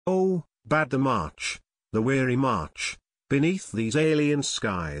Oh, bad the march, the weary march, beneath these alien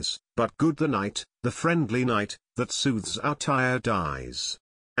skies, but good the night, the friendly night, that soothes our tired eyes.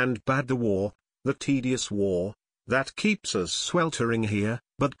 And bad the war, the tedious war, that keeps us sweltering here,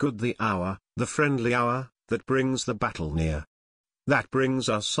 but good the hour, the friendly hour, that brings the battle near. That brings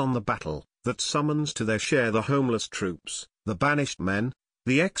us on the battle, that summons to their share the homeless troops, the banished men,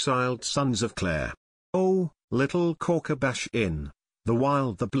 the exiled sons of Clare. Oh, little Corcabash Inn, the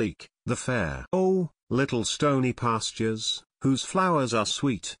wild, the bleak, the fair. Oh, little stony pastures, whose flowers are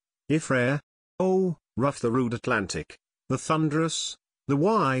sweet, if rare. Oh, rough the rude Atlantic, the thunderous, the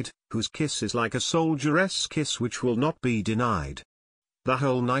wide, whose kiss is like a soldier's kiss which will not be denied. The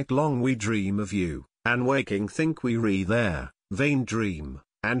whole night long we dream of you, and waking think we re there, vain dream,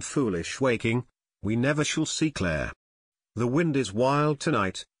 and foolish waking, we never shall see Clare. The wind is wild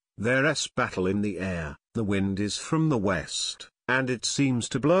tonight, there's battle in the air, the wind is from the west, and it seems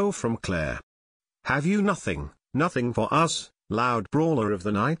to blow from Clare. Have you nothing, nothing for us, loud brawler of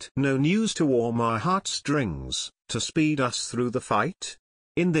the night? No news to warm our heartstrings, to speed us through the fight?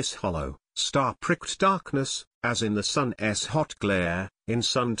 In this hollow, star-pricked darkness, as in the sun's hot glare, in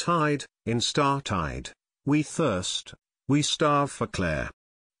sun-tide, in star-tide, we thirst, we starve for Clare.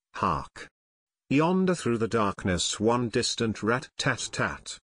 Hark! Yonder through the darkness one distant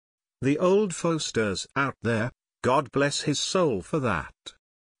rat-tat-tat. The old foe stirs out there, God bless his soul for that.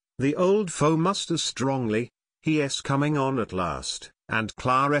 The old foe musters strongly, he is coming on at last, and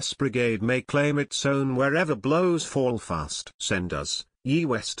Clare's brigade may claim its own wherever blows fall fast. Send us, ye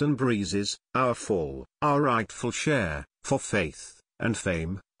western breezes, our full, our rightful share, for faith, and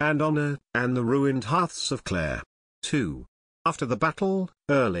fame, and honour, and the ruined hearths of Clare. 2. After the battle,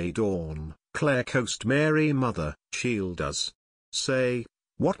 early dawn, Clare coast Mary Mother, shield us. Say,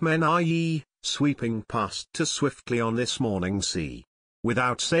 what men are ye, sweeping past too swiftly on this morning sea?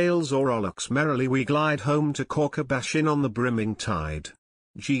 Without sails or rowlocks merrily we glide home to Corcabash Inn on the brimming tide.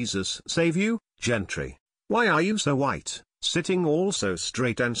 Jesus save you, gentry, why are you so white, sitting all so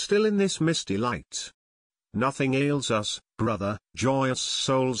straight and still in this misty light? Nothing ails us, brother, joyous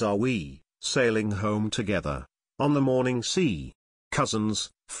souls are we, sailing home together, on the morning sea. Cousins,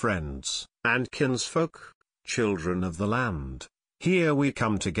 friends, and kinsfolk, children of the land, here we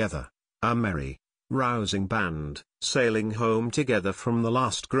come together, a merry, rousing band, sailing home together from the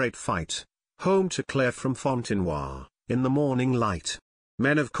last great fight, home to Clare from Fontenoy, in the morning light.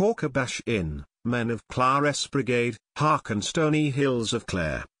 Men of Corcabash Inn, men of Clare's brigade, hearken stony hills of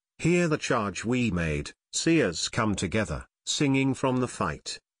Clare, hear the charge we made, see us come together, singing from the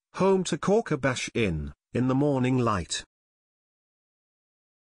fight, home to Corcabash Inn, in the morning light.